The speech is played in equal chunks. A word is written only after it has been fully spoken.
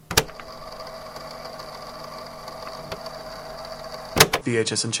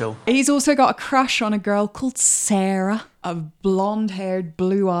VHS and Chill. He's also got a crush on a girl called Sarah, a blonde-haired,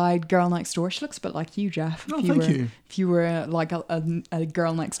 blue-eyed girl next door. She looks a bit like you, Jeff. Thank you. If you were like a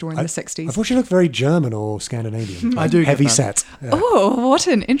girl next door in the 60s. I thought she looked very German or Scandinavian. I do. Heavy set. Yeah. Oh, what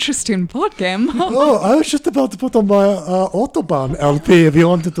an interesting pod game. Oh, I was just about to put on my Autobahn LP if you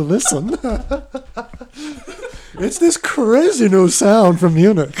wanted to listen. It's this crazy new sound from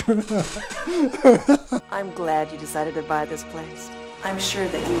Munich. I'm glad you decided to buy this place. I'm sure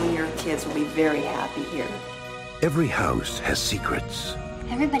that you and your kids will be very happy here. Every house has secrets.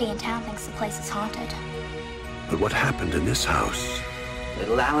 Everybody in town thinks the place is haunted. But what happened in this house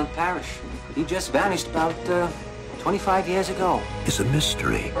Little Alan Parrish. He just vanished about 25 years ago. is a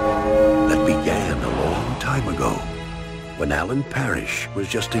mystery that began a long time ago when Alan Parrish was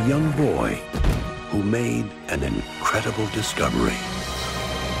just a young boy who made an incredible discovery.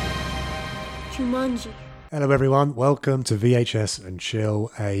 Jumanji. Hello everyone, welcome to VHS and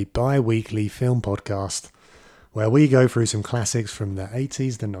Chill, a bi-weekly film podcast where we go through some classics from the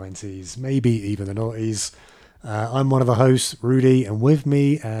 80s, the 90s, maybe even the noughties. I'm one of the hosts, Rudy, and with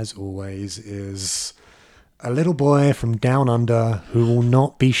me, as always, is a little boy from down under who will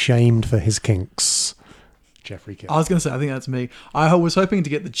not be shamed for his kinks, Jeffrey Kill. I was going to say, I think that's me. I was hoping to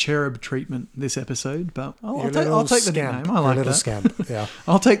get the cherub treatment this episode, but I'll take the nickname. I like little that. Scamp, yeah.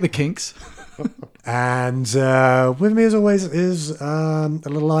 I'll take the kinks. And with me, as always, is a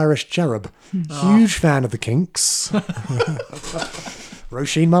little Irish cherub. Huge fan of the Kinks.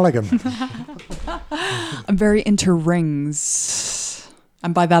 Roisin Mulligan. I'm very into rings.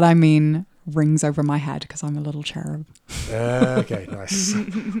 And by that I mean rings over my head because I'm a little cherub. Okay, nice.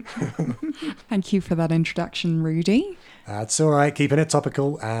 Thank you for that introduction, Rudy. That's all right. Keeping it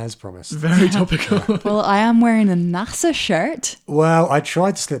topical, as promised. Very topical. Well, I am wearing a NASA shirt. Well, I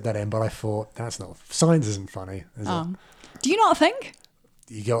tried to slip that in, but I thought, that's not... Science isn't funny, is it? Do you not think?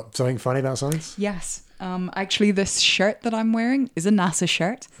 You got something funny about science? Yes. Actually, this shirt that I'm wearing is a NASA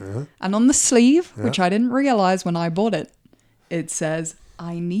shirt. And on the sleeve, which I didn't realize when I bought it, it says,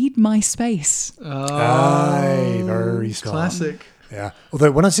 I need my space. Aye, very smart. Classic. Yeah.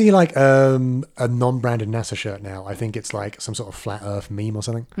 Although when I see like a non-branded NASA shirt now, I think it's like some sort of flat Earth meme or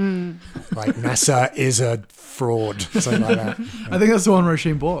something. Like NASA is a fraud, something like that. I think that's the one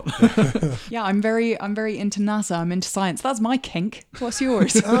Roisin bought. Yeah, I'm very into NASA. I'm into science. That's my kink. What's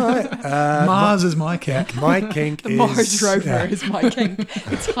yours? All right. Mars is my kink. My kink The is... Mars rover is my kink.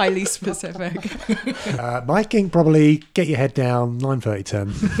 It's highly specific. My kink probably get your head down,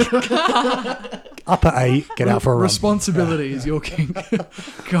 9:30, 10. Up at 8, get out for a run. Responsibility is your kink.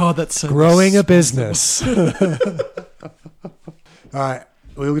 God, that's so... Growing a business. All right.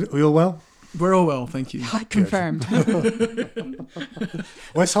 We all well? We're all well, thank you. Confirmed. Well,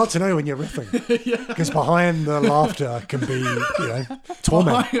 it's hard to know when you're riffing. Because behind the laughter can be,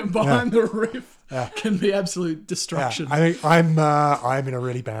 torment. Behind the riff can be absolute destruction. Yeah, I'm in a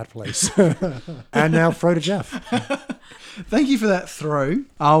really bad place. And now throw to Jeff. Thank you for that throw.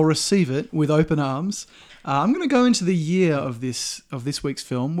 I'll receive it with open arms. I'm going to go into the year of this week's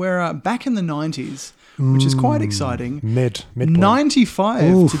film. We're back in the 90s, which is quite exciting. Mid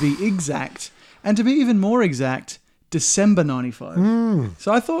 95 to be exact, and to be even more exact, December 95.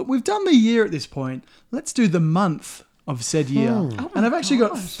 So I thought, we've done the year at this point. Let's do the month of said year. And I've actually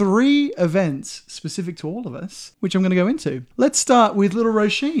got 3 events specific to all of us, which I'm going to go into. Let's start with little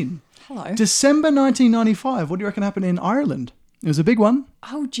Roisin. Hello. December 1995. What do you reckon happened in Ireland? It was a big one.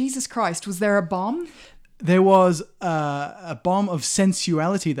 Oh, Jesus Christ. Was there a bomb? There was a bomb of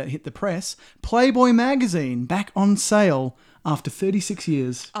sensuality that hit the press. Playboy magazine back on sale after 36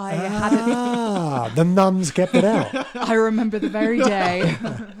 years. I had it. The nuns kept it out. I remember the very day.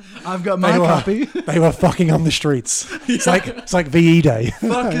 I've got my copy. They were fucking on the streets. It's like VE Day.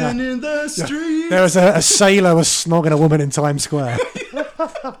 Fucking in the streets. There was a sailor was snogging a woman in Times Square.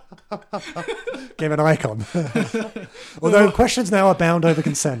 Gave an icon. Although questions now abound over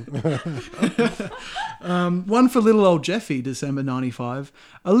consent. One for little old Jeffy, December 95.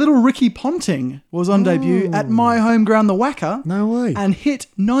 A little Ricky Ponting was on debut at my home ground, the Wacker. No way. And hit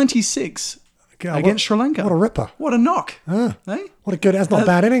 96 against Sri Lanka. What a ripper. What a knock. Hey? What a good... That's not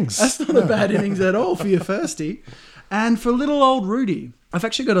bad innings. That's not a bad innings at all for your firstie. And for little old Rudy, I've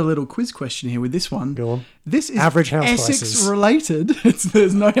actually got a little quiz question here with this one. Go on. This is average house Essex prices related.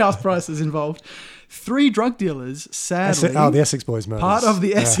 There's no house prices involved. 3 drug dealers, sadly, the Essex Boys murders. part of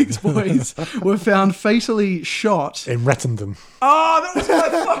the Essex Boys, were found fatally shot in Rettendon. Oh, that was my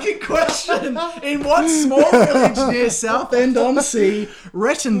fucking question. In what small village near Southend-on-Sea,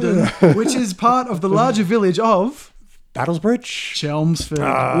 Rettendon, which is part of the larger village of Battlesbridge? Chelmsford.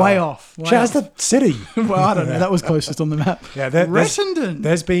 Way off. That's the city. Well, I don't know. That was closest on the map. Yeah, Ressendon.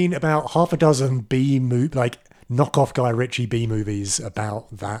 There's been about half a dozen knockoff Guy Ritchie B movies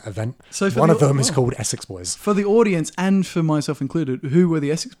about that event. So one of them is called Essex Boys. For the audience and for myself included, who were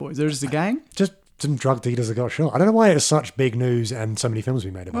the Essex Boys? They're just a gang? Just some drug dealers that got shot. I don't know why it's such big news and so many films we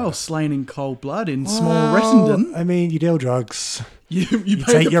made about it. Well, slain in cold blood in small Ressendon. I mean, you deal drugs. You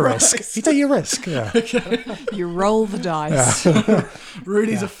take your risk. You take your risk. Yeah. You roll the dice. Yeah.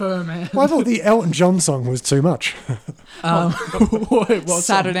 Rudy's a firm man. Well, I thought the Elton John song was too much.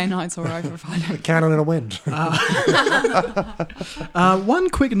 Saturday Night's All Right for Friday. Candle in a Wind. One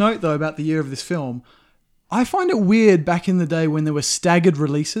quick note, though, about the year of this film. I find it weird back in the day when there were staggered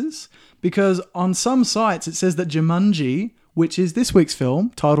releases, because on some sites it says that Jumanji, which is this week's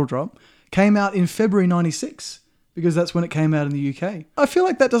film, title drop, came out in February 96. Because that's when it came out in the UK. I feel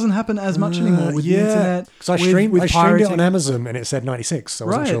like that doesn't happen as much anymore with the internet. Because I streamed it on Amazon and it said 96. So I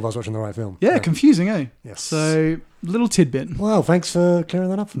wasn't sure if I was watching the right film. Yeah, confusing, eh? Yes. So, little tidbit. Well, thanks for clearing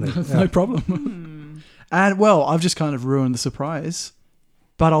that up for me. No problem. And, well, I've just kind of ruined the surprise.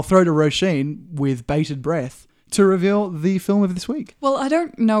 But I'll throw to Roisin with bated breath to reveal the film of this week. Well, I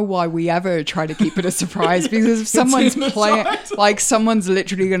don't know why we ever try to keep it a surprise, because if someone's playing, like someone's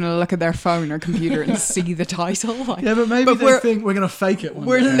literally going to look at their phone or computer and see the title. Like, yeah, but maybe they think we're going to fake it.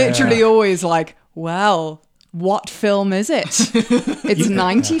 We're literally always like, well, what film is it? It's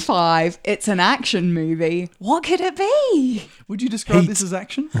 95. It's an action movie. What could it be? Would you describe this as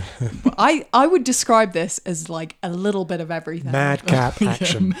action? I would describe this as like a little bit of everything. Madcap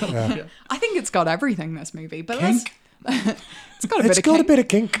action. Yeah. I think it's got everything, this movie. But kink? It's got a bit of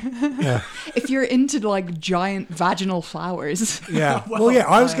kink. Yeah. If you're into like giant vaginal flowers. Yeah. Well,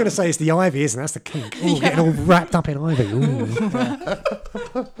 I was going to say it's the ivy, isn't it? That's the kink. Ooh, getting all wrapped up in ivy.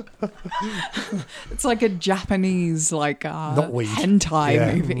 It's like a Japanese not weed.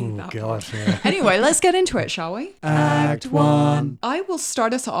 hentai movie. Oh, God. Yeah. Anyway, let's get into it, shall we? Act 1. I will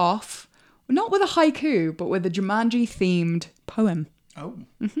start us off not with a haiku, but with a Jumanji themed poem. Oh.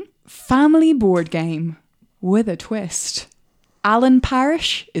 Mm-hmm. Family board game with a twist. Alan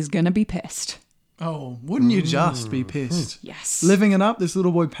Parrish is gonna be pissed. Oh, wouldn't you just be pissed? Yes. Living it up, this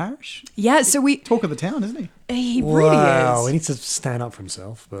little boy Parrish. Yeah, so we... Talk of the town, isn't he? He really is. He needs to stand up for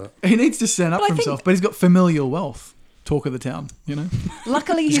himself. But he needs to stand up for himself, but he's got familial wealth. Talk of the town, you know?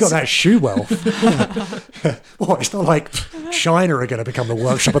 Luckily, he's got that shoe wealth. Well, it's not like China are going to become the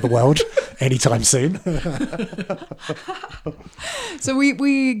workshop of the world anytime soon. So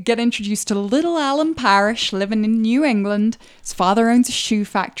we get introduced to little Alan Parrish living in New England. His father owns a shoe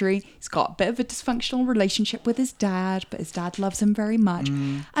factory. He's got a bit of a dysfunctional relationship with his dad, but his dad loves him very much.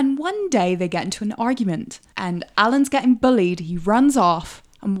 And one day they get into an argument and Alan's getting bullied. He runs off.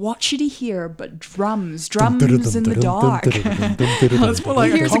 And what should he hear but drums in the dark? That's more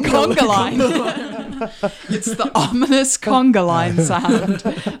like here's a conga line. It's the ominous conga line sound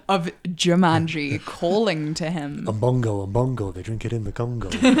of Jumanji calling to him. A bongo, they drink it in the Congo.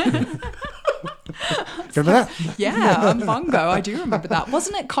 Remember that? Yeah, bongo. I do remember that.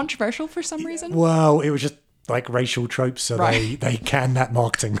 Wasn't it controversial for some reason? Well, it was just like racial tropes, so they canned that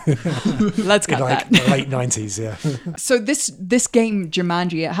marketing. Let's cut that. The late 90s, yeah. So this game,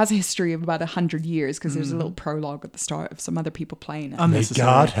 Jumanji, it has a history of about 100 years because there's a little prologue at the start of some other people playing it. May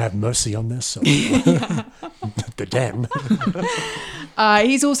God have mercy on their soul. The den.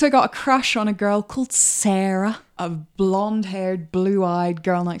 He's also got a crush on a girl called Sarah, a blonde-haired, blue-eyed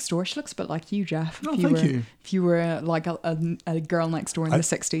girl next door. She looks a bit like you, Jeff. Oh, thank you. If you were like a girl next door in the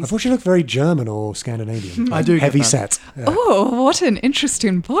 60s. I thought she looked very German or Scandinavian. I do. Heavy set. Yeah. Oh, what an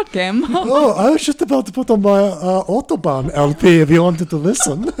interesting board game. Oh, I was just about to put on my Autobahn LP if you wanted to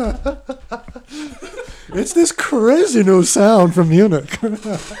listen. It's this crazy new sound from Munich.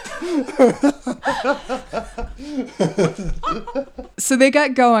 So they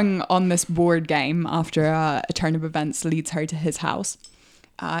get going on this board game after a turn of events leads her to his house.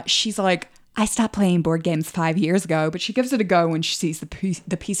 She's like, I stopped playing board games 5 years ago, but she gives it a go when she sees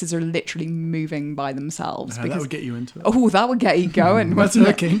the pieces are literally moving by themselves. That would get you into it. Oh, that would get you going. Wasn't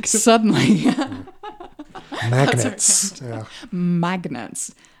a kink? Suddenly. Magnets. Yeah.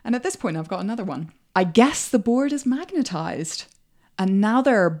 Magnets. And at this point, I've got another one. I guess the board is magnetized. And now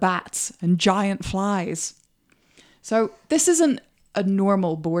there are bats and giant flies. So this isn't a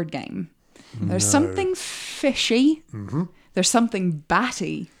normal board game. There's something fishy. Mm-hmm. There's something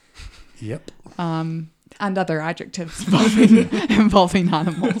batty. Yep. And other adjectives involving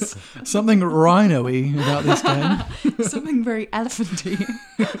animals. Something rhino-y about this game. Something very elephanty.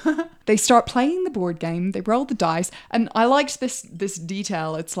 They start playing the board game. They roll the dice. And I liked this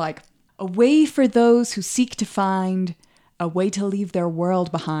detail. It's like, A way for those who seek to find a way to leave their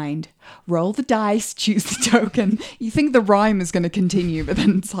world behind. Roll the dice, choose the token. You think the rhyme is going to continue, but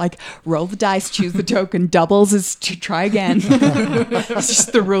then it's like, roll the dice, choose the token. Doubles is to try again. It's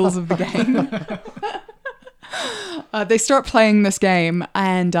just the rules of the game. They start playing this game,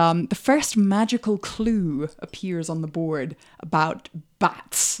 and the first magical clue appears on the board about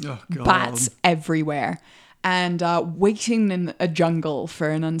bats. Oh, God. Bats everywhere. And waiting in a jungle for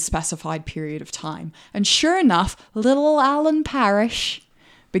an unspecified period of time. And sure enough, little Alan Parrish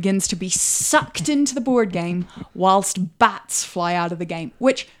begins to be sucked into the board game whilst bats fly out of the game,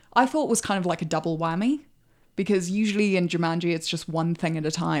 which I thought was kind of like a double whammy. Because usually in Jumanji, it's just one thing at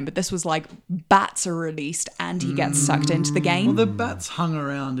a time. But this was like, bats are released and he gets sucked into the game. Well, the bats hung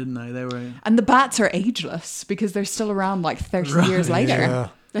around, didn't they? They were... And the bats are ageless because they're still around like 30 years later. Yeah.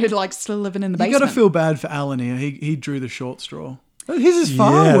 They're like still living in the You basement. got to feel bad for Alan here. He drew the short straw. His is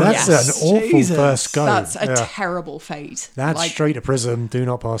far Yeah, worse. that's an awful Jesus. first go. That's a Yeah. terrible fate. That's like, straight to prison. Do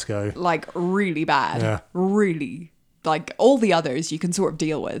not pass go. like really bad. Yeah. Really. Like all the others you can sort of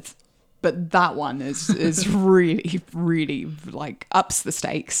deal with. But that one is really, really like ups the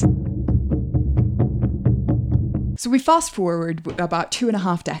stakes. So we fast forward about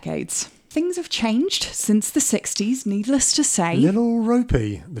 2.5 decades. Things have changed since the 60s, needless to say. Little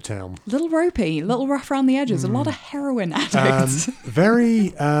ropey, the town. Little ropey, little rough around the edges, a lot of heroin addicts. Very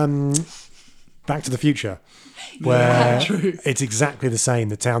Back to the Future, where it's exactly the same.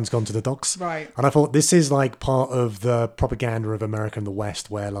 The town's gone to the docks. Right. And I thought this is like part of the propaganda of America and the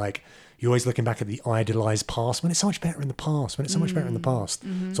West, where like you're always looking back at the idealized past when it's so much better in the past, when it's so much better in the past.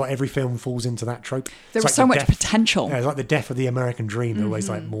 So like every film falls into that trope. There It's was like so the much death- potential. Yeah, it's like the death of the American dream they're always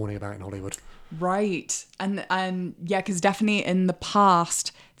like mourning about in Hollywood. Right. And yeah, because definitely in the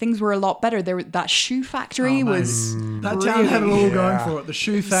past, things were a lot better. That shoe factory was... That town had it all going Yeah. for it. The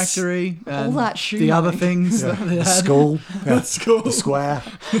shoe factory. All and that shoe The other money. things that they The had. school, yeah, School. the square.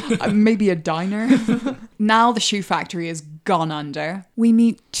 maybe a diner. Now the shoe factory is gone under. We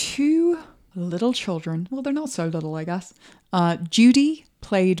meet 2 little children. Well, they're not so little, I guess. Judy,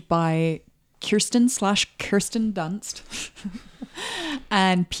 played by Kirsten Dunst.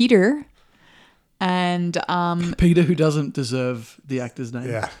 And Peter. And Peter, who doesn't deserve the actor's name.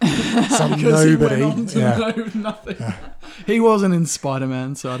 Yeah. Some Because he nobody. went on to Yeah. know nothing. He wasn't in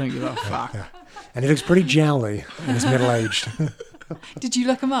Spider-Man, so I don't give a fuck. And he looks pretty jowly and is middle-aged. did you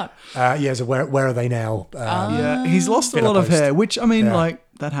look him up? Yeah, so where are they now? Yeah, he's lost a Been a lot of post. hair, which, I mean, Yeah. like,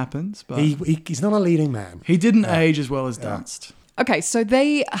 that happens. But He's not a leading man. he didn't age as well as Dunst. Okay, so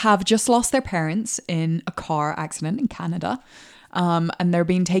they have just lost their parents in a car accident in Canada. And they're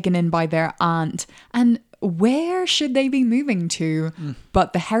being taken in by their aunt. And where should they be moving to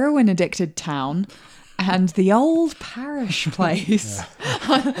but the heroin addicted town and the old parish place?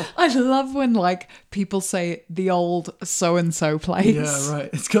 I love when like people say the old so-and-so place. Yeah, right.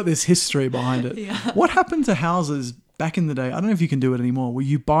 It's got this history behind it. What happened to houses back in the day? I don't know if you can do it anymore, where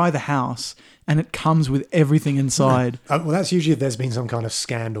you buy the house and it comes with everything inside. Well, that's usually if there's been some kind of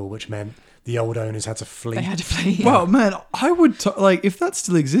scandal, which meant the old owners had to flee. They had to flee. Well, man, I would, like, if that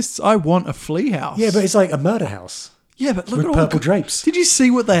still exists, I want a flea house. Yeah, but it's like a murder house. Yeah, but look with at all purple drapes. Did you see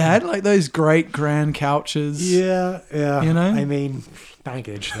what they had? Like those great grand couches. Yeah. You know? I mean,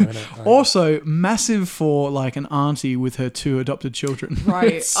 baggage. Though, innit? Like, Also, massive for like an auntie with her 2 adopted children.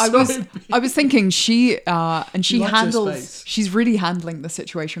 Right. It's I so was thinking she likes her handles space. she's really handling the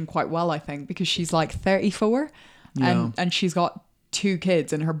situation quite well, I think, because she's like 34 and she's got 2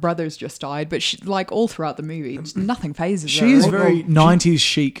 kids and her brother's just died, but she, like all throughout the movie, nothing phases her. She is very 90s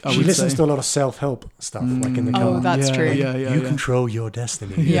chic, I she would listens say. to a lot of self-help stuff, like in the car. Oh, that's Yeah, true. yeah, You control your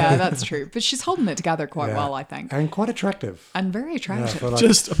destiny. Yeah, that's true. But she's holding it together quite Yeah. well, I think. And quite attractive. And very Yeah, attractive. for like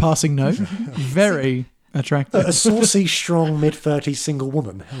Just a passing note. Very attractive. a saucy, strong, mid-30s single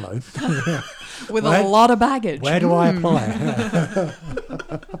woman. Hello. With Where- a lot of baggage. Where do I apply?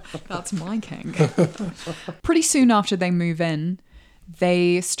 That's my king. Pretty soon after they move in,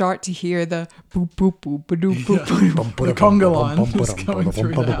 they start to hear the boop boop boop boop boop boop. The conga line just going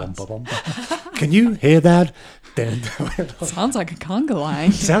through the house. Can you hear that? Sounds like a conga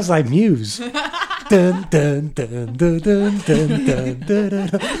line. Sounds like Muse. Dun, dun, dun, dun, dun, dun, dun, dun, dun.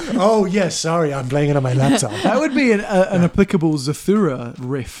 Oh yes, sorry, I'm playing it on my laptop. That would be an applicable Zathura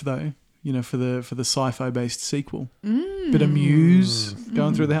riff, though. You know, for the sci-fi based sequel. Bit of Muse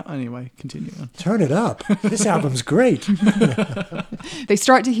going through the house. Anyway, continue on. Turn it up. This album's great. They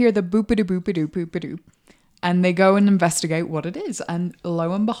start to hear the boop-a-doo boop-a-doo boop-a-doo. And they go and investigate what it is. And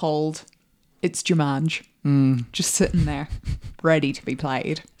lo and behold, it's Jumanji. Just sitting there, ready to be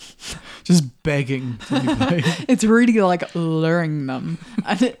played. Just begging to be played. It's really like luring them.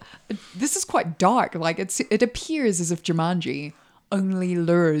 And this is quite dark. Like it appears as if Jumanji only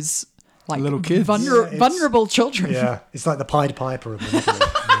lures like Little kids. vulnerable children. Yeah, it's like the Pied Piper of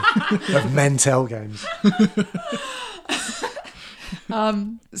Monopoly, of Mentel games.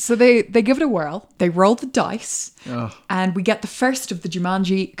 So they give it a whirl. They roll the dice, Ugh. and we get the first of the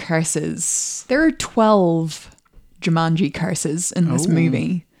Jumanji curses. There are 12 Jumanji curses in this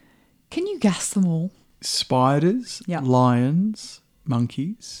movie. Can you guess them all? Spiders, Yeah. lions,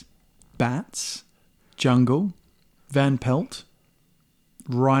 monkeys, bats, jungle, Van Pelt,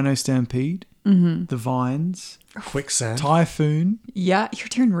 rhino stampede, the vines, Quicksand. typhoon, Yeah, you're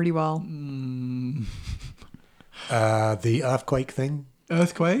doing really well. The earthquake thing.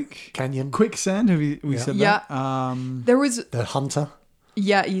 earthquake, Canyon. quicksand. Have we said Yeah. that? There was, The hunter.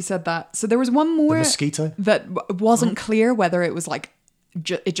 yeah, you said that. So there was one The more mosquito. that wasn't clear whether it was like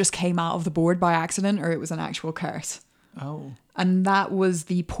it just came out of the board by accident or it was an actual curse. Oh, And that was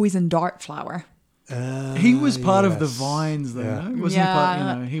the poison dart flower. he was part of the yes. vines, though. Yeah. No? Wasn't he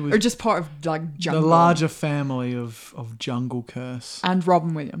part? He was or just part of like the jungle. larger family of jungle curse. And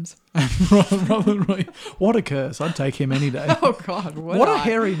Robin Williams. Robin Roy, what a curse! I'd take him any day. Oh God, What a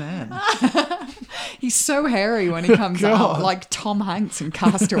hairy man! He's so hairy when he comes out, God. like Tom Hanks in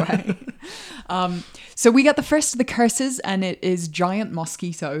Castaway. So we get the first of the curses, and it is giant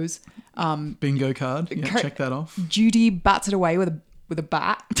mosquitoes. Bingo card. Yeah, check that off. Judy bats it away with a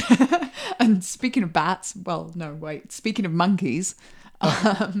bat. And speaking of bats, speaking of monkeys,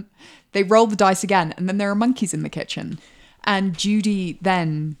 they roll the dice again, and then there are monkeys in the kitchen, and Judy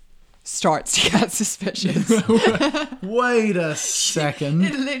then starts to get suspicious. Wait a second.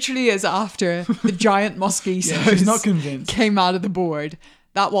 It literally is after the giant mosquitoes She's not convinced. came out of the board.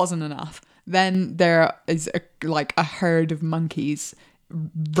 That wasn't enough. Then there is a herd of monkeys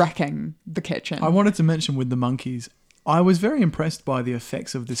wrecking the kitchen. I wanted to mention with the monkeys, I was very impressed by the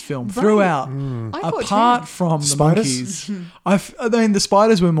effects of this film throughout. I thought Apart too. from the Spiders? monkeys, I mean, the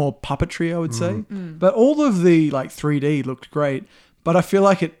spiders were more puppetry, I would say, but all of the like 3D looked great. But I feel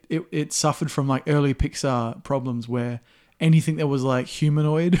like it suffered from like early Pixar problems where anything that was like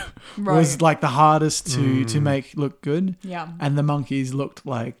humanoid was Right. like the hardest to make look good. Yeah. And the monkeys looked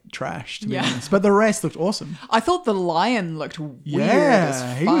like trash, to be Yeah. honest. But the rest looked awesome. I thought the lion looked weird Yeah, as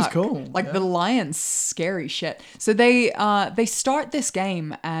fuck. he was cool. Like Yeah. the lion's scary shit. So they start this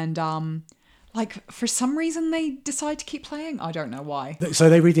game and like for some reason they decide to keep playing. I don't know why. So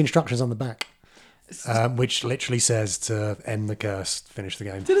they read the instructions on the back, which literally says to end the curse, finish the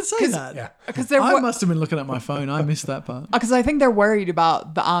game. Did it say that? Yeah. Because they're I must have been looking at my phone. I missed that part. Because I think they're worried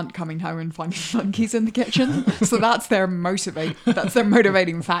about the aunt coming home and finding monkeys in the kitchen. So that's their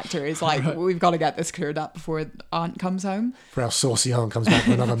motivating factor. Is like we've got to get this cleared up before the aunt comes home. For our saucy aunt comes back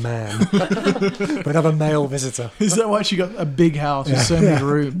with another man, with another male visitor. Is that why she got a big house with so many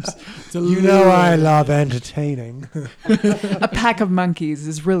rooms? You know I love entertaining. A pack of monkeys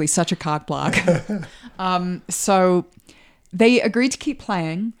is really such a cock block. So they agree to keep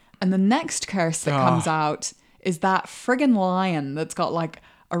playing, and the next curse that comes out is that friggin' lion that's got like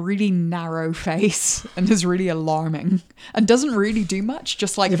a really narrow face and is really alarming and doesn't really do much.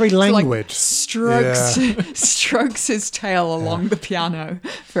 Just like Very languid. strokes his tail along the piano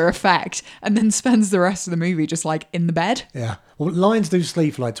for effect, and then spends the rest of the movie just like in the bed. Yeah. Well, lions do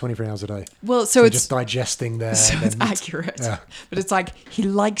sleep for like 23 hours a day. Well, so They're it's just digesting their it's meat. accurate. Yeah. But it's like, he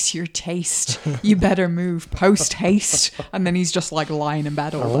likes your taste. You better move post haste. And then he's just like lying in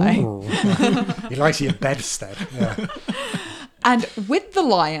bed all day. Oh. He likes your bedstead. Yeah. And with the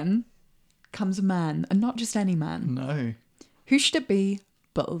lion comes a man, and not just any man. No. Who should it be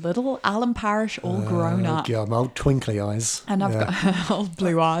but little Alan Parrish all grown up? God, my old twinkly eyes. And I've got old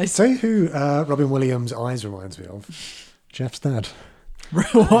blue eyes. Tell you who Robin Williams' eyes reminds me of? Jeff's dad.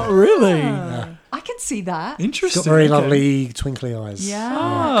 What, really? I can see that. He's Interesting. got very Okay. lovely twinkly eyes. Yeah.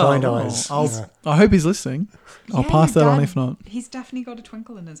 Kind eyes. I hope he's listening. I'll Yeah, pass your that on dad- if not. He's definitely got a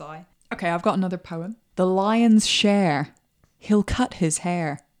twinkle in his eye. Okay, I've got another poem. The lion's share. He'll cut his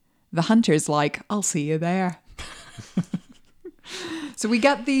hair. The hunter's like, I'll see you there. So we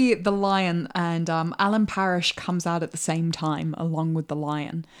get the lion, and Alan Parrish comes out at the same time along with the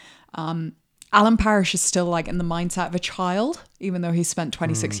lion. Alan Parrish is still like in the mindset of a child, even though he spent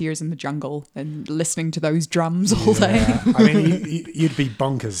 26 years in the jungle and listening to those drums all day. I mean, you'd be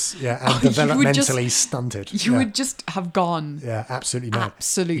bonkers. Yeah. And you would developmentally just- stunted. You yeah. would just have gone. Yeah, absolutely mad.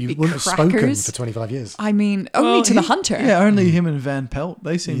 Absolutely You wouldn't have spoken crackers. for 25 years. I mean, only to the hunter. Yeah, only him and Van Pelt.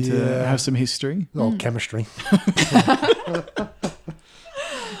 They seem to Yeah. have some history. Oh, chemistry.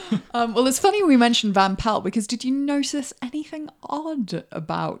 Well, it's funny we mentioned Van Pelt because did you notice anything odd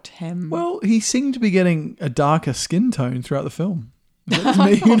about him? Well, he seemed to be getting a darker skin tone throughout the film. Was that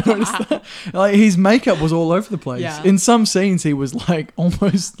me who noticed that? Like, his makeup was all over the place. Yeah. In some scenes, he was like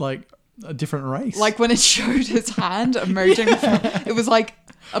almost like a different race. Like when it showed his hand emerging, it was like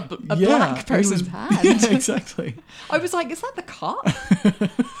a black person's hand. Yeah, exactly. I was like, is that the cop?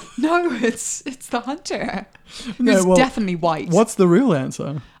 No, it's the hunter. No, Who's well, definitely white. What's the real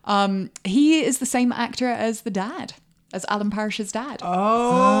answer? He is the same actor as the dad, as Alan Parrish's dad.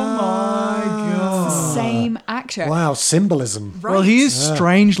 Oh my god! Same actor. Wow, symbolism. Right. Well, he is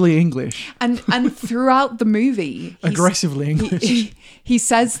strangely English, And throughout the movie, aggressively English. he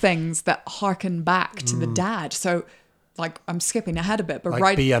says things that harken back to the dad. So, like, I'm skipping ahead a bit, but Like,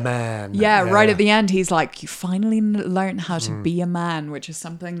 right, be a man. yeah, right at the end, he's like, "You finally learned how to be a man," which is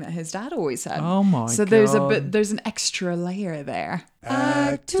something that his dad always said. Oh my So there's God. there's an extra layer there.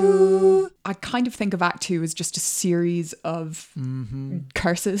 Act 2. I kind of think of Act 2 as just a series of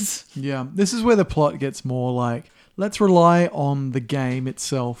curses. Yeah, this is where the plot gets more like, let's rely on the game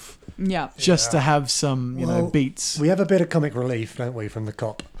itself Yeah. just to have some, you know, Well, beats. We have a bit of comic relief, don't we, from the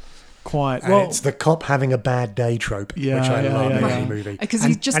cop? Quite And well. it's the cop having a bad day trope, Yeah, which I yeah, love yeah, in yeah. any movie. Because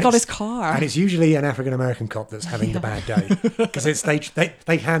he's just got it's- his car. And it's usually an African American cop that's having the bad day. Because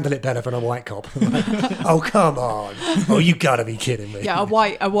they handle it better than a white cop. Oh, come on. Oh, you gotta be kidding me. Yeah,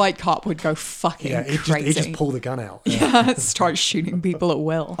 a white cop would go fucking Yeah, crazy. he just pull the gun out. Yeah, start shooting people at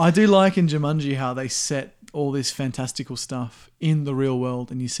will. I do like in Jumanji how they set all this fantastical stuff in the real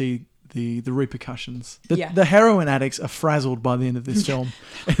world, and you see the repercussions. The heroin addicts are frazzled by the end of this film.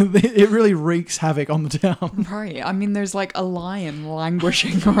 It really wreaks havoc on the town. Right. I mean, there's like a lion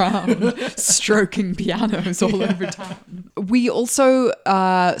languishing around, stroking pianos all over town. We also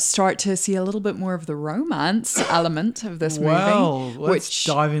start to see a little bit more of the romance element of this movie. Well, let's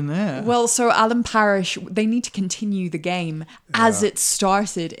dive in there. Well, so Alan Parrish, they need to continue the game as it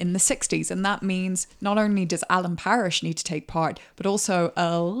started in the 60s. And that means not only does Alan Parrish need to take part, but also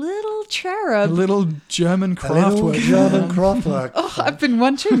a little cherub. A little German A little craftwork. German craftwork. Oh, I've been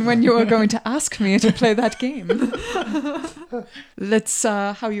wondering when you were going to ask me to play that game. Let's,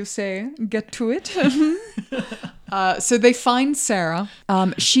 how you say, get to it. So they find Sarah.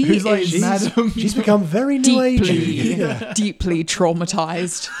 She Who's like, is madam. She's become very new agey. deeply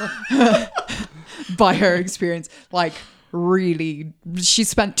traumatized by her experience. Like, really, she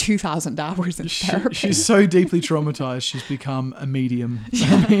spent 2,000 hours in therapy. She's so deeply traumatized, she's become a medium.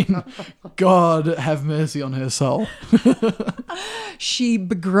 I mean, God have mercy on her soul. She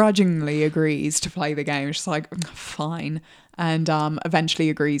begrudgingly agrees to play the game. She's like, fine. And eventually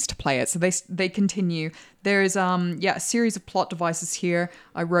agrees to play it. So they continue. There's a series of plot devices here.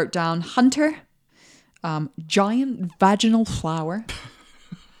 I wrote down Hunter, giant vaginal flower,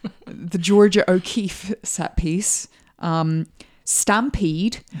 the Georgia O'Keeffe set piece,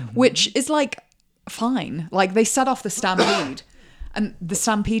 Stampede, which is like fine. Like they set off the Stampede and the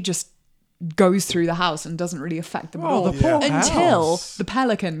Stampede just goes through the house and doesn't really affect them at all. the poor Until house. the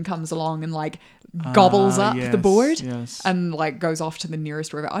pelican comes along and like gobbles up the board yes. and like goes off to the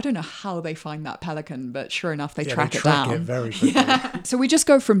nearest river. I don't know how they find that pelican, but sure enough, they track they it track down. it very quickly. So we just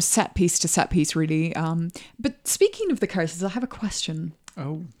go from set piece to set piece, really. But speaking of the curses, I have a question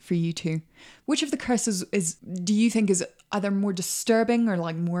for you two. Which of the curses do you think is either more disturbing or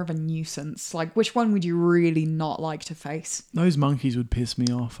like more of a nuisance? Like, which one would you really not like to face? Those monkeys would piss me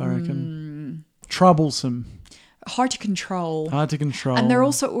off, I reckon. Troublesome. Hard to control. Hard to control. And they're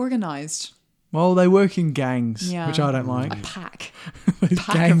also organized. Well, they work in gangs, Yeah. which I don't like. A pack. Those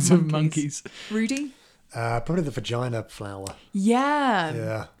pack gangs of of monkeys. Rudy? Probably the vagina flower. Yeah.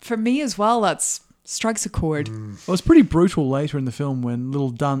 Yeah. For me as well, that's strikes a chord. Well, it's pretty brutal later in the film when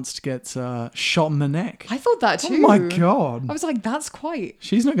little Dunst gets shot in the neck. I thought that too. Oh my God. I was like, that's quite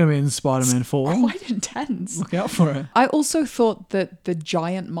She's not going to be in Spider-Man 4. quite intense. Look out for her. I also thought that the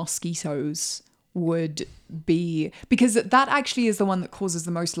giant mosquitoes would be, because that actually is the one that causes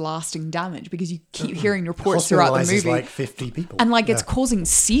the most lasting damage, because you keep hearing reports throughout the Hospitalises movie like 50 people. and like it's causing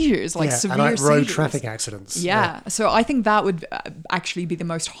seizures, like severe and like road seizures. traffic accidents. Yeah. So I think that would actually be the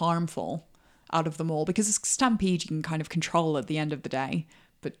most harmful out of them all, because a stampede you can kind of control at the end of the day,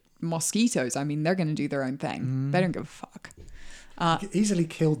 but mosquitoes, I mean, they're going to do their own thing. They don't give a fuck. Easily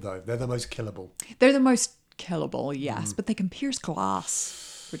killed though. They're the most killable. They're the most killable, yes, but they can pierce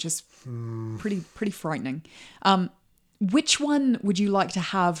glass, which is pretty frightening. Which one would you like to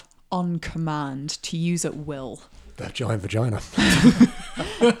have on command to use at will? The giant vagina.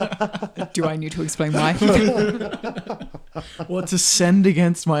 Do I need to explain why? What, to send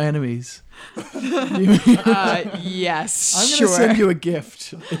against my enemies? Yes, I'm going to sure. send you a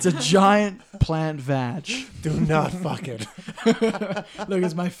gift. It's a giant plant vag. Do not fuck it. Look,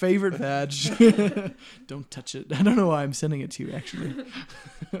 it's my favorite vag. Don't touch it. I don't know why I'm sending it to you, actually.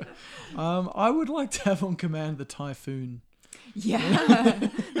 I would like to have on command the typhoon. Yeah,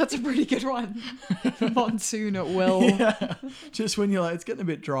 that's a pretty good one. Monsoon at will. Yeah, just when you're like, it's getting a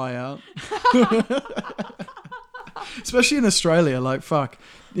bit dry out. Especially in Australia, like, fuck.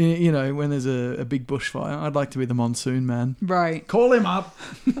 You know, when there's a big bushfire, I'd like to be the monsoon man. Right. Call him up.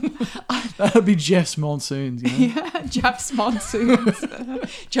 That would be Jeff's monsoons, you know? Yeah, Jeff's monsoons.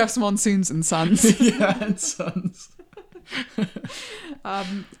 Jeff's monsoons and sons. Yeah, and sons. I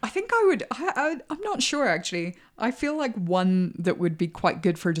think I would. I'm not sure actually. I feel like one that would be quite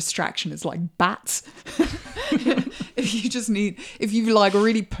good for distraction is like bats. if you like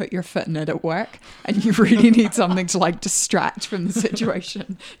really put your foot in it at work and you really need something to like distract from the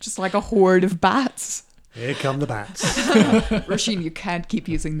situation, just like a horde of bats. Here come the bats. Rasheen, you can't keep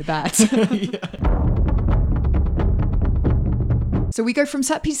using the bats. So we go from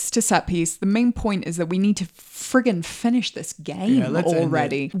set piece to set piece. The main point is that we need to friggin' finish this game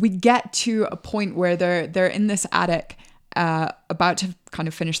already. We get to a point where they're in this attic, about to kind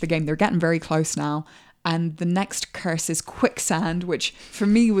of finish the game. They're getting very close now. And the next curse is quicksand, which for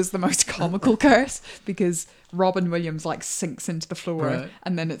me was the most comical curse because Robin Williams like sinks into the floor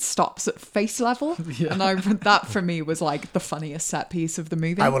and then it stops at face level. Yeah. And that for me was like the funniest set piece of the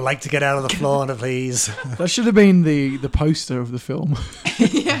movie. I would like to get out of the floor, please. That should have been the poster of the film.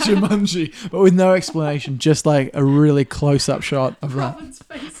 Jumanji, but with no explanation, just like a really close-up shot of Robin's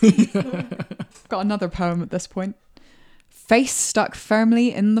face. Got another poem at this point. Face stuck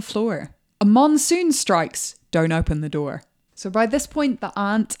firmly in the floor. A monsoon strikes, don't open the door. So by this point, the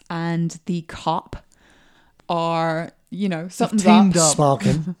aunt and the cop are, you know, something's teamed up. up.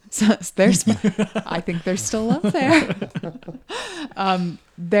 Sparking. So I think they're still up there.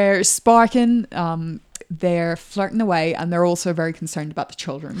 They're sparking. They're flirting away, and they're also very concerned about the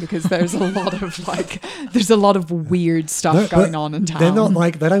children because there's a lot of weird stuff going on in town. They're not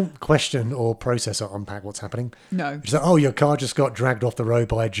like, they don't question or process or unpack what's happening. No. It's like, oh, your car just got dragged off the road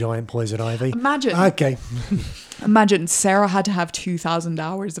by a giant poison ivy. Imagine. Okay. Imagine Sarah had to have 2,000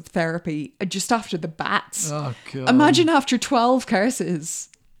 hours of therapy just after the bats. Oh, God. Imagine after 12 curses.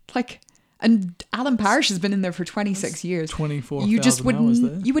 And Alan Parrish has been in there for 26 years. 24,000 You just hours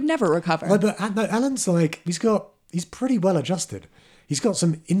there. you would never recover. No, but no, Alan's like, he's pretty well adjusted. He's got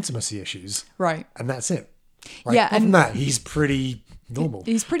some intimacy issues. Right. And that's it. Like, Yeah, other than and- that, he's pretty normal.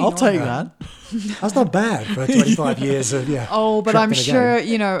 He's pretty I'll normal. take that. That's not bad for 25 years of, Oh, but trapped I'm in a sure, game.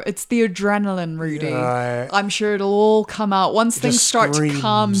 you know, it's the adrenaline, Rudy. Right. I'm sure it'll all come out once things Just start to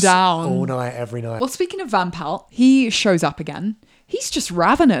calm screams down. all night, every night. Well, speaking of Van Pelt, he shows up again. He's just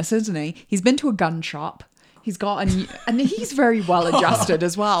ravenous, isn't he? He's been to a gun shop. He's got and he's very well adjusted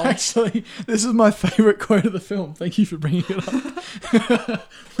as well. Actually, this is my favourite quote of the film. Thank you for bringing it up.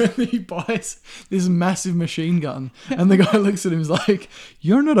 When he buys this massive machine gun and the guy looks at him and is like,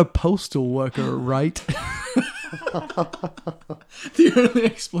 "You're not a postal worker, right?" The only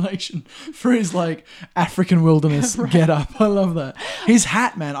explanation for his like African wilderness get up. I love that. His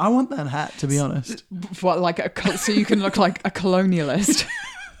hat, man. I want that hat, to be honest. What, so you can look like a colonialist.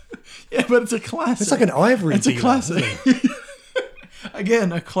 Yeah, but it's a classic. It's like an ivory It's a dealer, classic.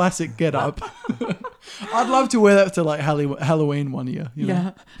 Again, a classic get up. I'd love to wear that to like Halloween one year. You know?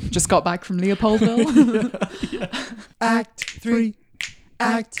 Yeah. Just got back from Leopoldville. Act 3.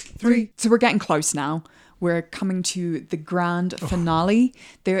 So we're getting close now. We're coming to the grand finale.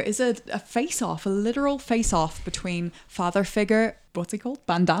 There is a face-off, a literal face-off between father figure, what's he called?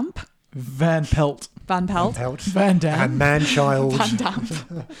 Van Damp? Van Pelt. Van Pelt? Van Damme. And man-child Van Damp.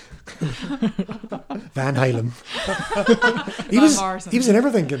 Van Halen. Morrison. He was in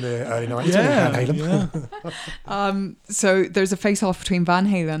everything in the early 90s. Yeah, Van Halen. yeah. So there's a face-off between Van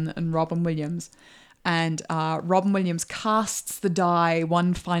Halen and Robin Williams. And Robin Williams casts the die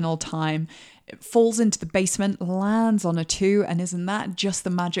one final time. It falls into the basement, lands on a 2, and isn't that just the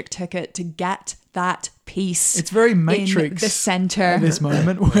magic ticket to get that piece? It's very Matrix in the center. at this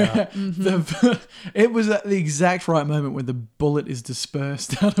moment where it was at the exact right moment when the bullet is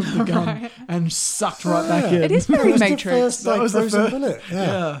dispersed out of the gun and sucked right back in. It is very That was Matrix. The first, That was the frozen first- bullet.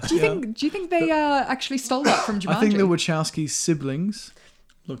 Yeah. Do you think they actually stole that from Jumanji? I think the Wachowski siblings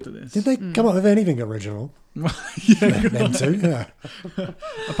looked at this. Did they come up with anything original? Them too, yeah.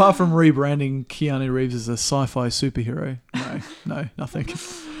 Apart from rebranding Keanu Reeves as a sci-fi superhero. No, nothing.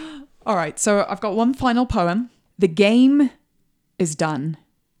 All right, so I've got one final poem. The game is done.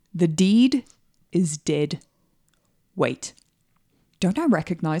 The deed is did. Wait. Don't I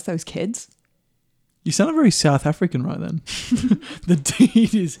recognize those kids? You sounded very South African right then. The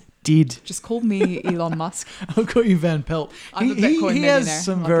deed is did. Just call me Elon Musk. I'll call you Van Pelt. I'm a Bitcoin He millionaire. has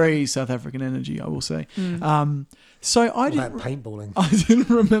some very South African energy, I will say. So I That didn't, paintballing. I didn't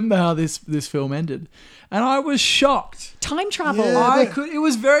remember how this film ended, and I was shocked. Time travel. Yeah. It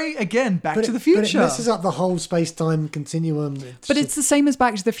was very, again, Back to the But Future. it messes up the whole space-time continuum. But it's the same as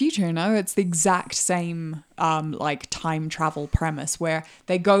Back to the Future, you know? It's the exact same like time travel premise where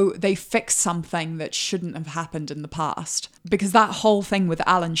they fix something that shouldn't have happened in the past. Because that whole thing with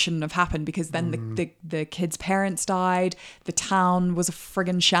Alan shouldn't have happened because then the kid's parents died, the town was a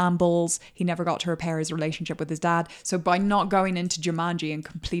friggin' shambles, he never got to repair his relationship with his dad. So by not going into Jumanji and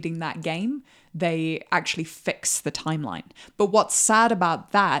completing that game, they actually fix the timeline. But what's sad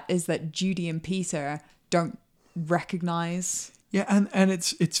about that is that Judy and Peter don't recognize. Yeah, and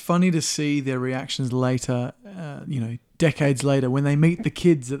it's funny to see their reactions later, decades later, when they meet the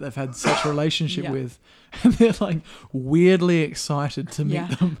kids that they've had such a relationship Yeah. with, and they're like weirdly excited to meet Yeah.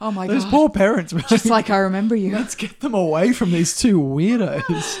 them. Oh my Those God. poor parents. Just like I remember you. Let's get them away from these two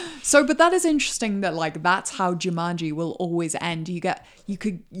weirdos. So, but that is interesting that like that's how Jumanji will always end.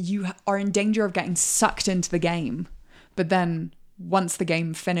 You are in danger of getting sucked into the game, but then once the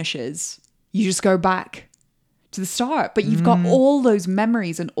game finishes, you just go back to the start. But you've got all those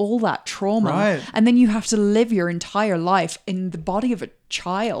memories and all that trauma, Right. and then you have to live your entire life in the body of a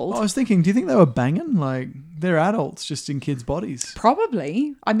child. I was thinking, do you think they were banging? Like, they're adults just in kids' bodies.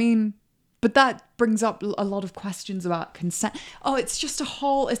 Probably. I mean, but that brings up a lot of questions about consent. Oh, it's just a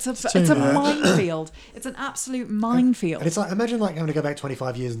whole. It's a minefield. It's an absolute minefield. And it's like, imagine like having to go back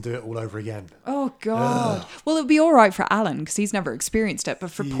 25 years and do it all over again. Oh God. Well, it'd be all right for Alan because he's never experienced it, but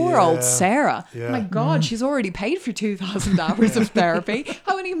for poor Yeah. old Sarah, Yeah. oh my God, she's already paid for 2,000 hours of therapy.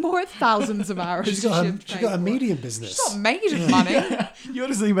 How many more thousands of hours? She's does got she a, have to she's pay got a for? medium business. She's not made of money. You're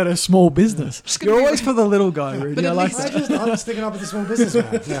just thinking about a small business. gonna You're be- always for the little guy, Rudy. But I at like least- that. I was sticking up with the small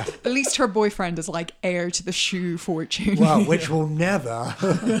businessman. Yeah. At least her boyfriend is like heir to the shoe fortune. Well, which will never,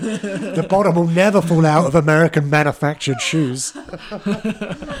 the bottom will never fall out of American manufactured shoes.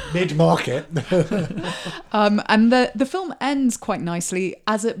 Mid-market. And the film ends quite nicely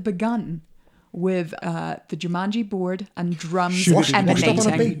as it begun, with the Jumanji board and drums Washed up on a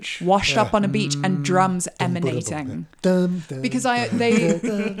emanating. beach. Washed up on a beach and drums emanating. Dum, dum, Because dum, they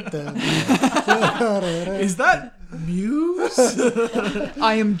dum. Is that Muse?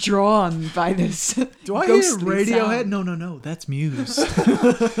 I am drawn by this. Do I hear ghostly Radiohead? sound. No. That's Muse.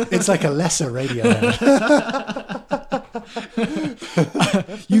 It's like a lesser Radiohead.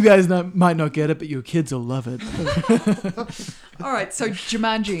 You guys might not get it, but your kids will love it. All right, so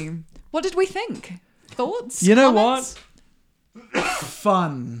Jumanji. What did we think? Thoughts? You know Comments? what?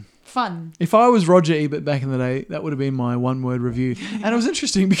 Fun. Fun. If I was Roger Ebert back in the day, that would have been my one-word review. And it was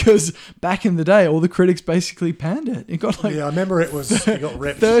interesting because back in the day, all the critics basically panned it. It got like Yeah, I remember it got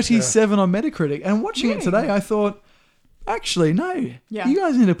ripped. 37 on Metacritic. And watching it today, I thought, actually, no. Yeah. You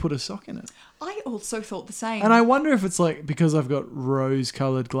guys need to put a sock in it. I also thought the same. And I wonder if it's like because I've got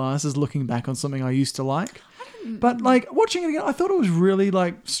rose-colored glasses looking back on something I used to like. But like watching it again, I thought it was really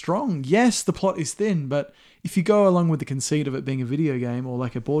like strong. Yes, the plot is thin, but if you go along with the conceit of it being a video game or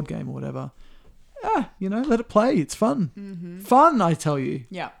like a board game or whatever, let it play. It's fun. Fun, I tell you.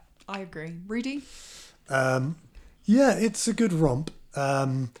 Yeah, I agree. Rudy? Yeah, it's a good romp.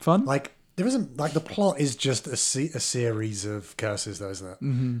 Fun? Like, there isn't, like, the plot is just a series of curses, though, isn't it?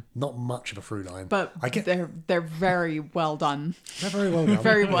 Mm-hmm. Not much of a through line. But they're very well done. They're very well done.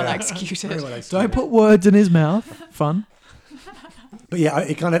 Very well Yeah. executed. Very well executed. Don't put words in his mouth. Fun. But yeah,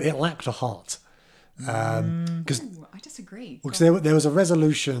 it lacked a heart. Because I disagree. there was a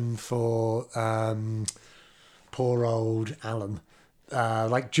resolution for poor old Alan.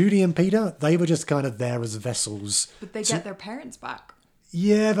 Like Judy and Peter, they were just kind of there as vessels. But they get their parents back.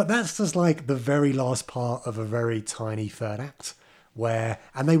 Yeah, but that's just like the very last part of a very tiny third act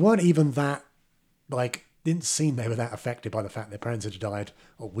and they weren't even that, like, didn't seem they were that affected by the fact their parents had died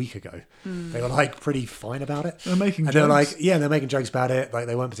a week ago. They were like pretty fine about it. They're making and they're like, jokes. yeah, they're making jokes about it. Like,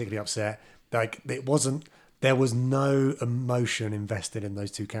 they weren't particularly upset. Like, there was no emotion invested in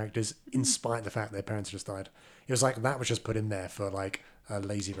those two characters in spite of the fact their parents just died. It was like that was just put in there for like a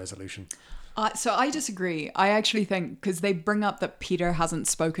lazy resolution. So I disagree. I actually think because they bring up that Peter hasn't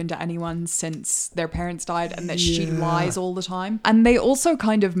spoken to anyone since their parents died and that she lies all the time. And they also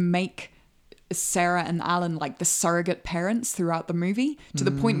kind of make Sarah and Alan like the surrogate parents throughout the movie, to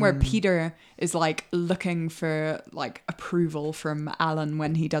the point where Peter is like looking for like approval from Alan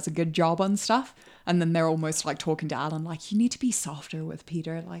when he does a good job on stuff, and then they're almost like talking to Alan like, you need to be softer with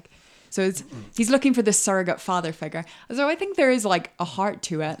Peter, like. So he's looking for this surrogate father figure. So I think there is like a heart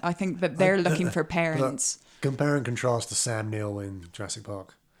to it. I think that they're looking for parents. Compare and contrast to Sam Neill in Jurassic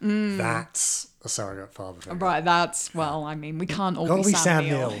Park. That's a surrogate father figure. Right, that's, well, I mean, we can't all Gotta be be Sam Sam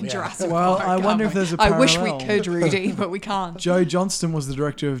Neill Neill, in yeah. Jurassic Well, Park. I can't wonder we? if there's a I wish we parallel. could, Rudy, but we can't. Joe Johnston was the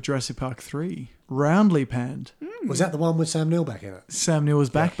director of Jurassic Park 3. Roundly panned. Was that the one with Sam Neill back in it? Sam Neill was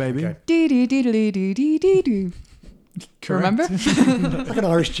back, baby. Okay. Dee-dee-dee-dee-dee-dee-dee. Correct. Remember? Like an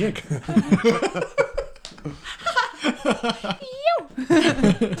Irish chick.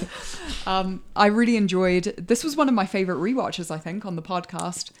 I really enjoyed, this was one of my favorite rewatches, I think, on the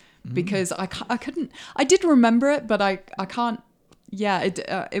podcast, because I couldn't, I did remember it, but I can't,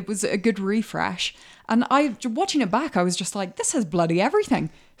 it was a good refresh. And watching it back, I was just like, this has bloody everything.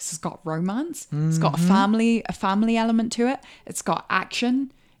 This has got romance. It's got a family element to it. It's got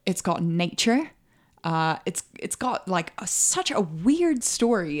action. It's got nature. It's got like such a weird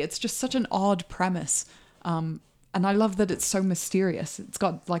story. It's just such an odd premise. And I love that it's so mysterious. It's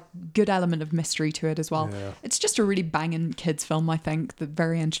got like good element of mystery to it as well. Yeah. It's just a really banging kids film, I think. That's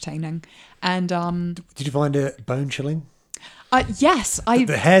very entertaining. And Did you find it bone chilling? yes,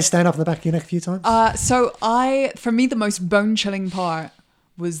 The hair stand up on the back of your neck a few times? for me, the most bone chilling part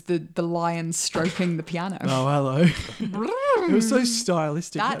was the lion stroking the piano. Oh, hello. It was so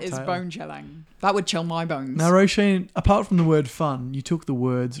stylistic. That is tail. bone chilling. That would chill my bones. Now, Roisin, apart from the word fun, you took the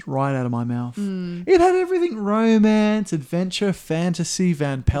words right out of my mouth. It had everything: romance, adventure, fantasy,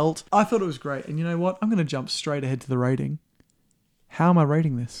 Van Pelt. I thought it was great. And you know what? I'm going to jump straight ahead to the rating. How am I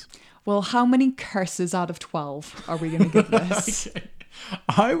rating this? Well, how many curses out of 12 are we going to give this? Okay.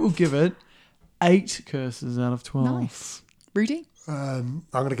 I will give it 8 curses out of 12. Nice. Rudy? I'm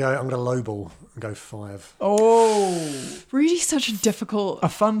gonna lowball and go 5. Oh, Rudy's such a difficult a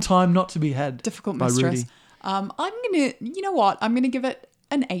fun time not to be had. difficult by mistress. Rudy. I'm gonna, you know what? I'm gonna give it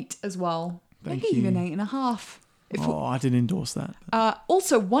an 8 as well. Thank Maybe you. even 8.5. Oh, I didn't endorse that.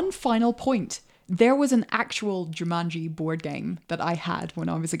 Also, one final point. There was an actual Jumanji board game that I had when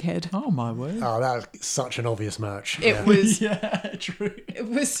I was a kid. Oh my word. Oh, that was such an obvious match. It was Yeah, true. it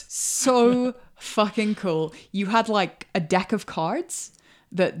was so fucking cool. You had like a deck of cards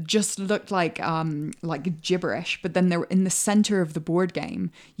that just looked like gibberish, but then they were in the center of the board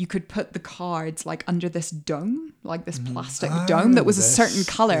game. You could put the cards like under this dome, like this plastic dome that was a certain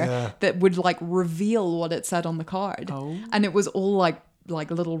color that would like reveal what it said on the card. And it was all like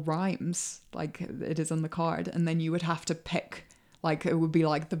little rhymes like it is on the card, and then you would have to pick, like it would be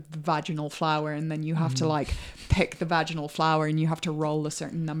like the vaginal flower, and then you have to like pick the vaginal flower, and you have to roll a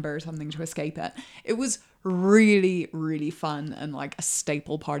certain number or something to escape it. It was really, really fun and like a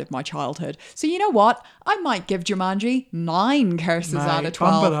staple part of my childhood. So you know what? I might give Jumanji 9 curses out of Mate,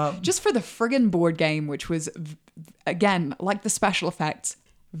 bump it 12 up. just for the friggin' board game, which was again, like the special effects,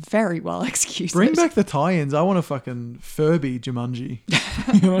 very well executed. Bring back the tie-ins. I want a fucking Furby Jumanji.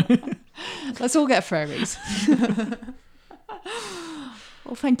 Let's all get Furbies.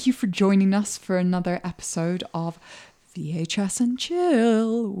 Well, thank you for joining us for another episode of VHS and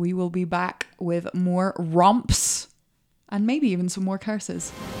Chill. We will be back with more romps and maybe even some more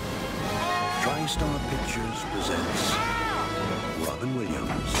curses. TriStar Pictures presents Robin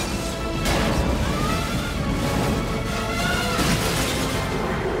Williams